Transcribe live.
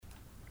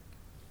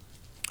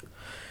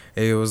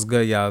Hey, it was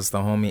good, y'all. It's the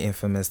homie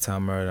Infamous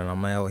Tom Murder, and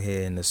I'm out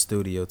here in the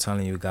studio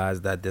telling you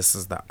guys that this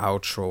is the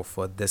outro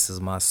for This Is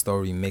My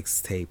Story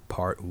mixtape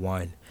part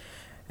 1.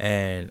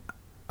 And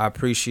I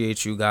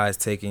appreciate you guys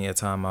taking your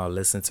time out,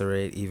 listen to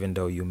it, even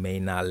though you may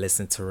not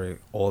listen to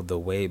it all the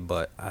way,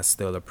 but I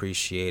still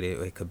appreciate it.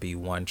 It could be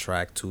one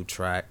track, two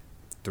track,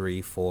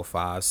 three, four,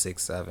 five,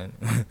 six,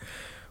 seven.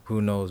 Who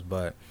knows?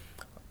 But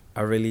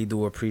I really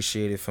do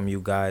appreciate it from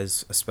you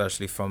guys,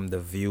 especially from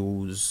the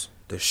views,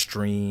 the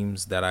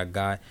streams that I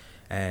got,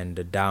 and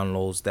the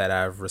downloads that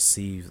I've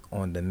received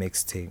on the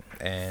mixtape.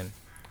 And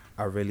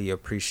I really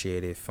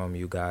appreciate it from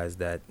you guys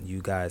that you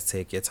guys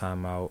take your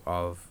time out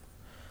of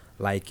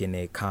liking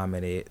it,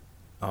 commenting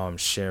it,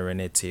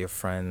 sharing it to your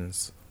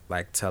friends,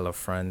 like tell a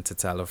friend to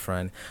tell a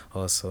friend.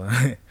 Also,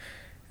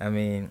 I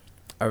mean,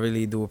 I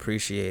really do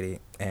appreciate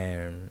it,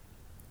 and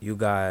you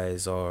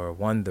guys are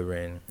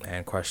wondering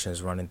and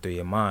questions running through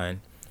your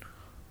mind,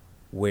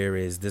 where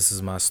is This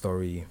Is My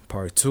Story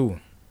Part 2?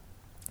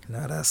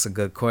 Now that's a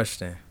good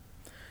question.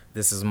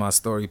 This Is My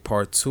Story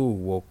Part 2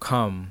 will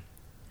come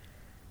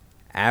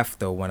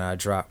after when I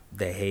drop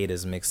the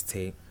Haters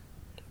mixtape.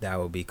 That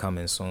will be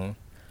coming soon.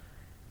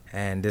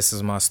 And This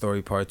Is My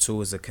Story Part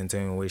 2 is a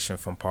continuation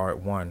from Part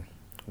 1,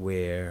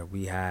 where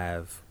we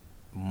have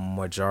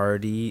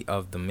majority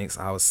of the mix,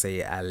 I would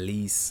say at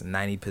least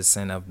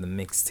 90% of the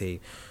mixtape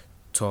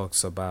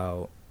talks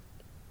about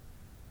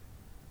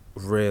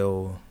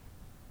real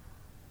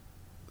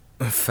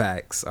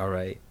facts, all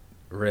right?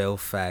 Real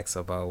facts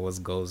about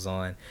what goes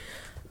on.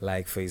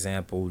 Like, for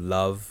example,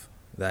 love.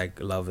 Like,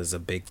 love is a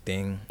big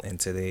thing in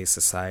today's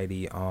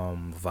society.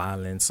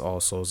 Violence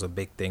also is a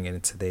big thing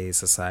in today's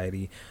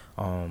society.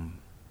 Um,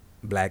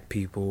 Black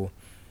people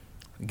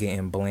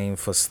getting blamed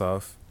for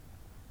stuff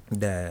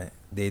that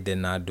they did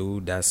not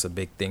do. That's a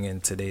big thing in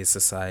today's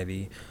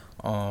society.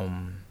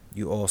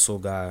 You also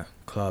got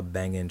club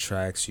banging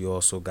tracks. You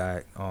also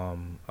got a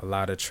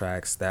lot of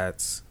tracks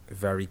that's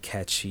very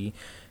catchy,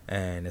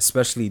 and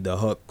especially the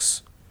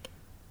hooks.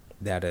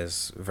 That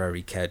is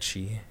very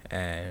catchy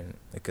and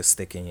it could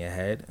stick in your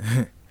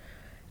head.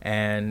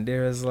 And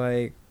there's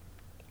like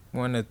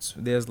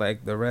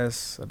the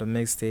rest of the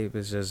mixtape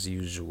is just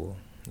usual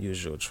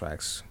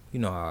tracks. You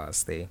know how I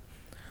stay,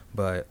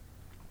 but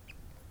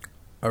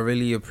I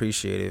really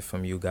appreciate it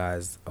from you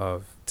guys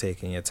of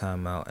taking your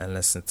time out and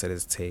listening to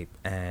this tape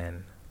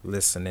and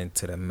listening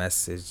to the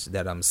message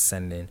that I'm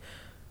sending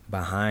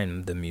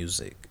behind the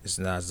music. It's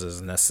not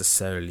just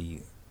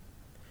necessarily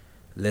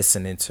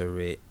listening to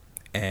it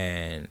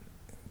and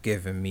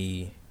giving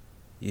me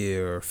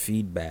your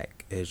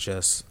feedback. It's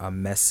just a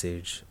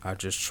message I'm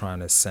just trying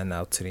to send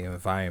out to the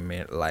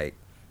environment, like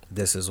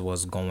this is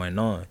what's going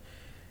on,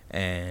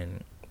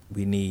 and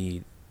we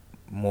need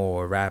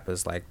more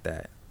rappers like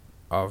that,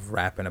 of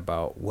rapping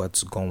about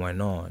what's going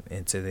on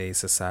in today's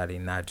society,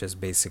 not just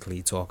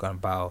basically talking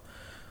about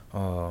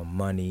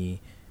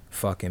money,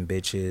 fucking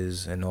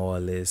bitches, and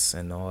all this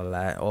and all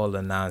that, all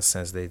the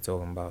nonsense they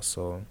talking about.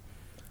 So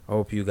I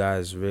hope you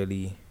guys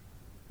really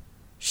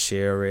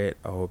share it.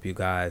 I hope you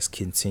guys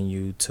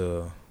continue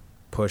to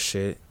push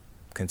it,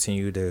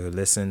 continue to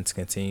listen, to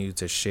continue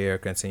to share,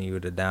 continue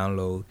to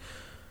download,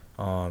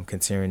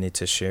 continuing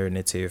to sharing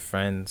it to your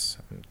friends.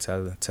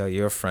 Tell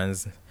your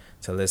friends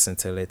to listen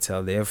to it.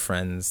 Tell their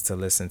friends to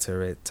listen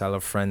to it. Tell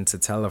a friend to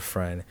tell a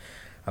friend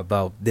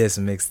about this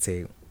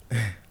mixtape.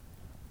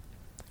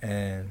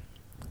 And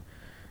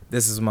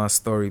This Is My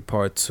Story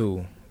Part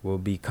 2 will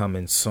be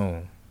coming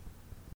soon.